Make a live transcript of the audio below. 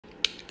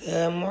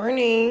Good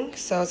morning.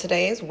 So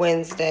today is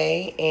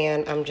Wednesday,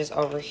 and I'm just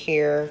over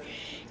here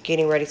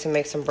getting ready to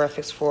make some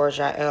breakfast for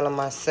Jael and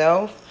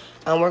myself.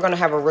 We're going to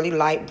have a really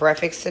light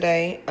breakfast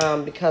today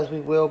because we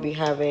will be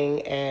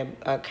having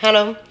a kind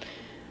of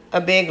a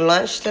big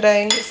lunch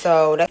today.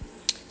 So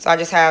I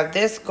just have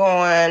this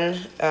going.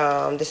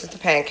 This is the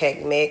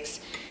pancake mix,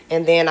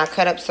 and then I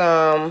cut up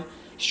some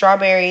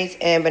strawberries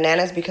and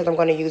bananas because I'm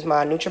going to use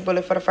my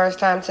NutriBullet for the first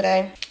time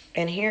today.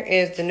 And here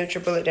is the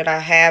NutriBullet that I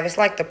have. It's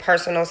like the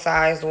personal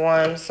sized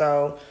one.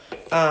 So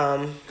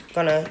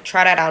gonna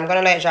try that out. I'm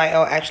gonna let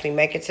Jael actually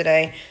make it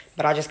today,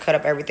 but I just cut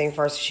up everything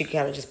first so she can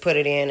kind of just put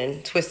it in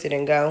and twist it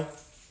and go.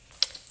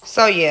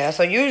 So yeah,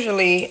 so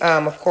usually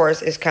of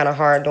course it's kind of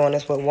hard doing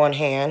this with one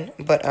hand,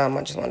 but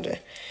I just wanted to.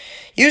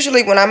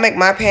 Usually when I make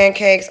my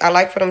pancakes, I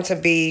like for them to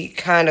be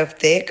kind of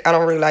thick. I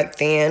don't really like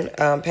thin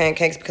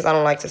pancakes because I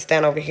don't like to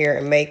stand over here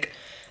and make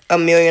a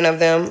million of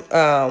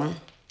them.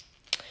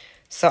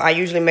 So I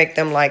usually make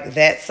them like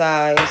that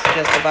size,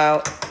 just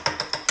about.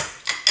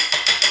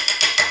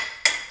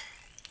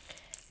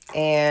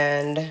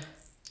 And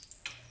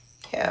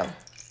yeah,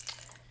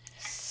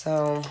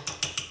 so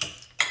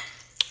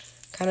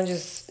kind of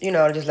just,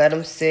 just let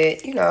them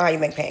sit. You know how you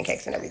make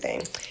pancakes and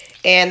everything.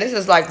 And this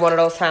is like one of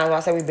those times when I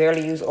say we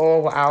barely use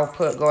oil, where I'll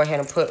go ahead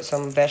and put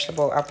some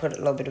I'll put a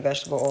little bit of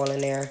vegetable oil in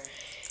there.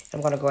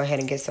 I'm going to go ahead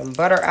and get some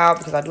butter out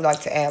because I do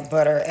like to add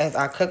butter as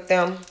I cook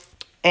them.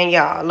 And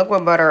y'all, look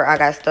what butter I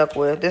got stuck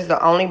with. This is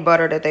the only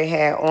butter that they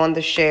had on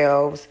the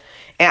shelves.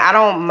 And I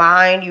don't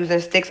mind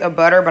using sticks of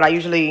butter, but I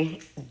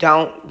usually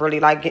don't really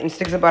like getting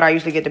sticks of butter. I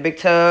usually get the big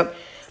tub.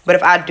 But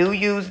if I do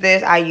use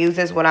this, I use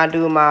this when I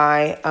do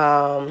my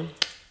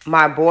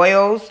my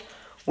boils,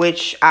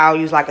 which I'll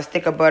use like a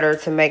stick of butter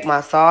to make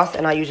my sauce.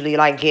 And I usually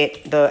like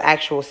get the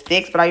actual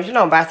sticks, but I usually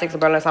don't buy sticks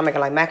of butter unless I'm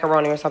making like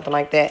macaroni or something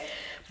like that.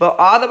 But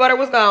all the butter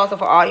was gone, so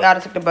for all y'all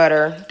that took the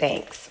butter,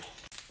 thanks.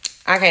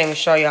 I can't even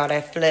show y'all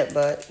that flip,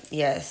 but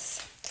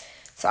yes.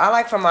 So I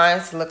like for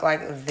mine to look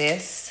like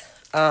this.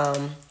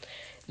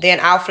 Then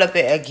I'll flip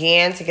it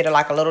again to get it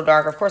like a little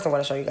darker. Of course, I'm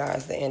going to show you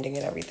guys the ending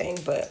and everything.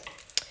 But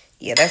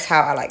yeah, that's how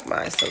I like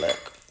mine to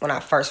look when I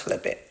first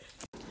flip it.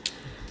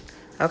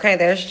 Okay,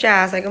 there's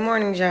Jai. Say good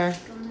morning, Jai.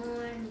 Good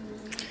morning.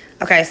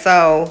 Okay,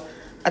 so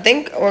I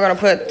think we're going to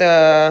put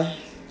I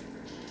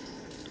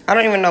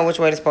don't even know which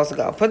way it's supposed to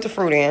go. Put the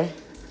fruit in.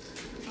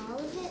 All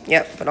of it?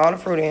 Yep, put all the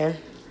fruit in.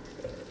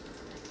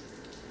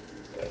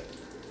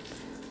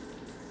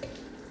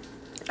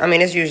 I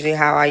mean, it's usually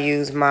how I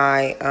use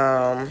my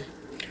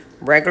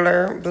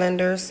regular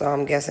blender, so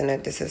I'm guessing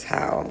that this is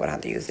how I'm gonna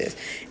have to use this.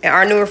 And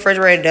our new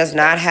refrigerator does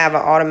not have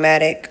an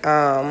automatic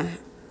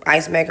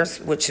ice maker,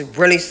 which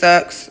really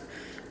sucks.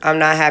 I'm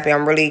not happy.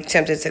 I'm really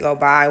tempted to go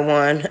buy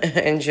one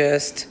and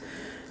just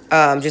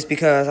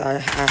because I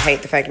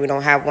hate the fact that we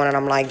don't have one, and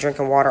I'm like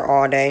drinking water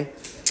all day.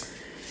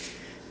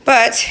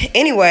 But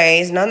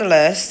anyways,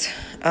 nonetheless,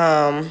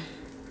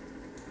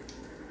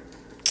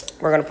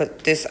 we're gonna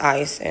put this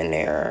ice in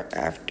there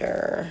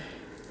after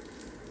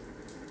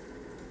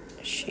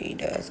she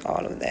does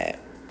all of that.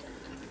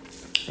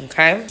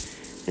 Okay,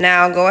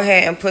 now go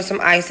ahead and put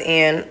some ice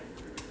in.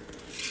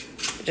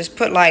 Just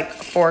put like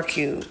 4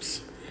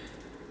 cubes.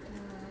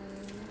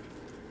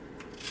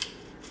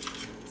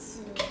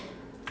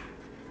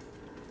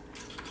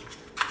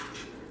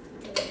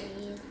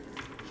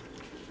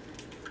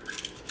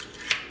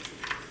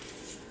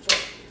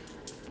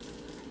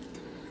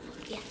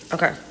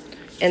 Okay,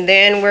 and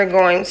then we're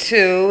going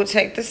to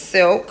take the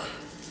silk,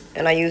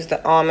 and I use the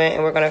almond,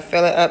 and we're gonna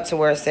fill it up to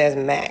where it says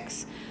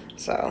max.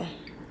 So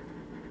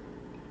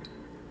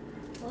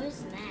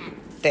Where's Max?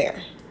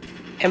 there.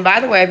 And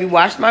by the way, if you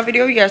watched my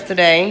video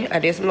yesterday, I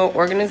did some little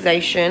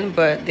organization,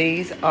 but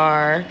this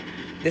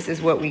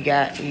is what we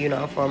got,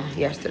 from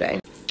yesterday.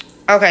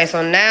 Okay,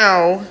 so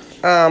now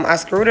I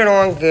screwed it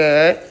on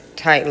good,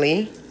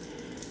 tightly.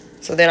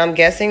 So then I'm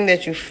guessing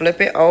that you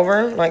flip it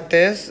over like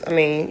this. I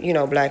mean,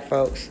 black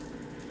folks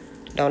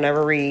don't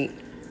ever read.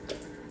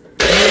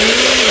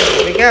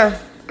 There we go.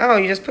 Oh,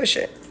 you just push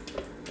it.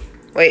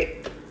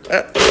 Wait.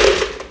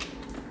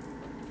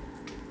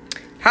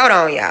 Hold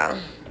on, y'all.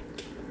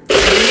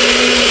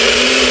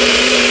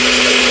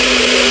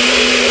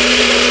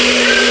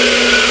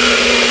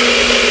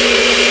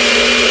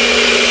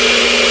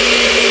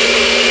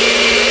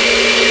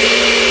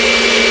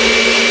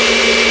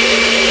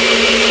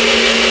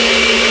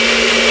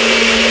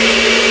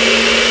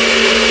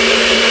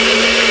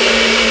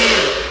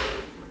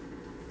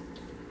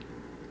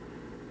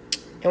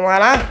 And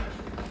voila.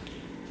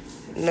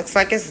 Looks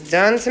like it's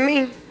done to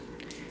me.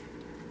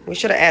 We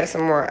should have added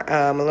some more,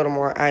 a little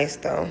more ice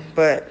though.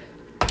 But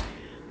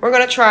we're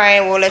gonna try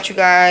and we'll let you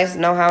guys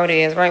know how it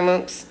is, right,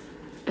 Mooks?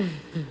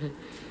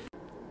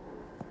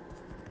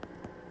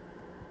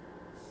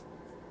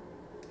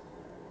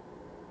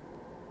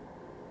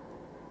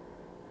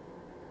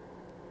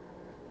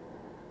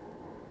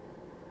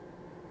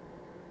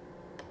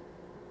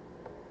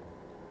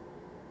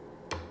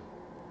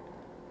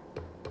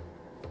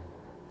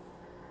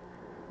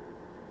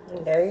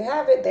 And there you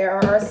have it. There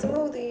are our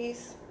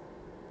smoothies.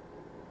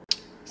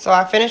 So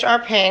I finished our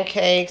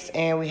pancakes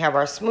and we have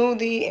our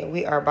smoothie and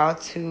we are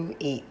about to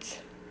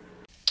eat.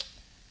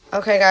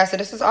 Okay guys, so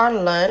this is our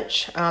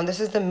lunch. This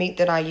is the meat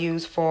that I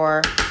use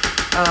for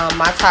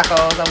my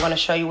tacos. I'm going to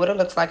show you what it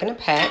looks like in a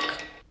pack.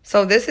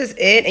 So this is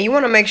it, and you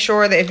want to make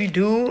sure that if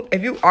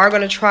you are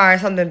going to try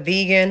something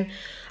vegan,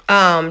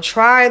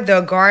 try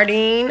the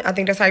Gardein. I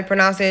think that's how you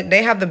pronounce it.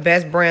 They have the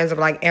best brands of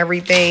like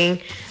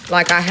everything.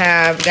 Like I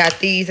have got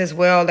these as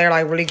well. They're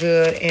like really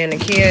good, and the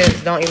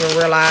kids don't even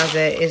realize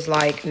that it's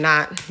like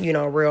not, you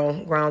know,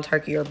 real ground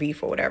turkey or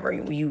beef or whatever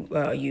you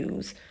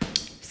use.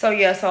 So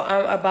yeah, so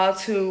I'm about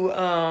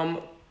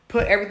to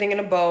put everything in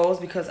the bowls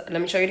because let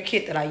me show you the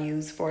kit that I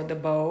use for the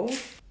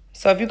bowls.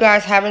 So if you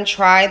guys haven't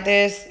tried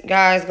this,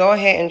 guys, go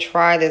ahead and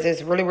try this.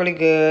 It's really, really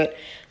good.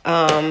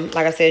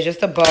 Like I said, it's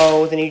just the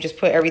bowls, and you just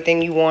put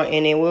everything you want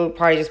in it. We'll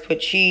probably just put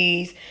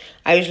cheese.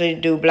 I usually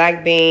do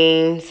black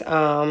beans,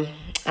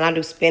 and I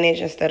do spinach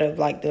instead of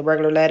like the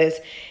regular lettuce.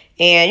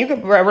 And you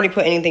can really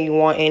put anything you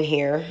want in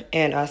here,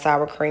 and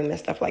sour cream and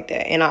stuff like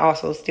that. And I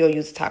also still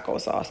use taco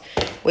sauce,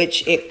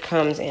 which it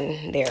comes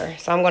in there.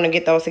 So I'm going to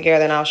get those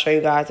together, and I'll show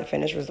you guys the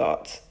finished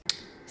results.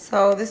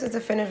 So this is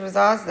the finished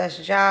results. That's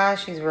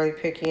Josh. She's really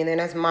picky. And then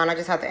that's mine. I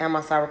just have to add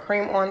my sour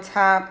cream on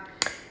top.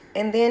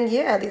 And then,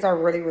 yeah, these are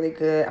really, really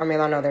good. I mean,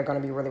 I know they're going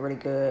to be really, really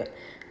good.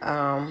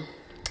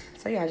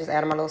 So, yeah, I just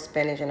added my little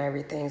spinach and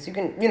everything. So you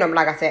can, you know,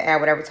 like I said, add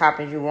whatever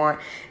toppings you want.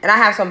 And I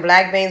have some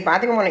black beans, but I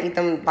think I'm going to eat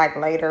them, like,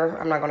 later.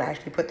 I'm not going to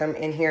actually put them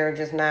in here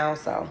just now.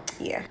 So,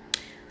 yeah.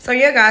 So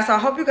yeah, guys, so I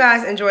hope you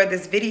guys enjoyed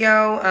this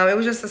video. It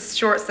was just a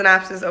short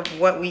synopsis of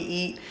what we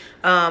eat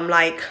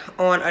like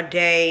on a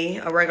day,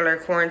 a regular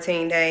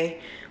quarantine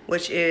day,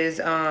 which is,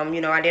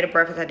 you know, I did a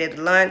breakfast, I did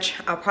the lunch.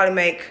 I'll probably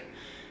make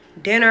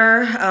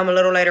dinner a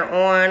little later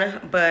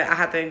on, but I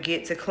have to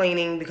get to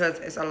cleaning because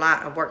it's a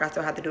lot of work I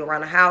still have to do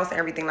around the house and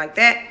everything like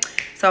that.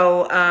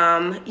 So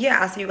yeah,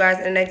 I'll see you guys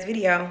in the next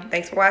video.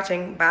 Thanks for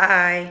watching.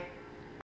 Bye.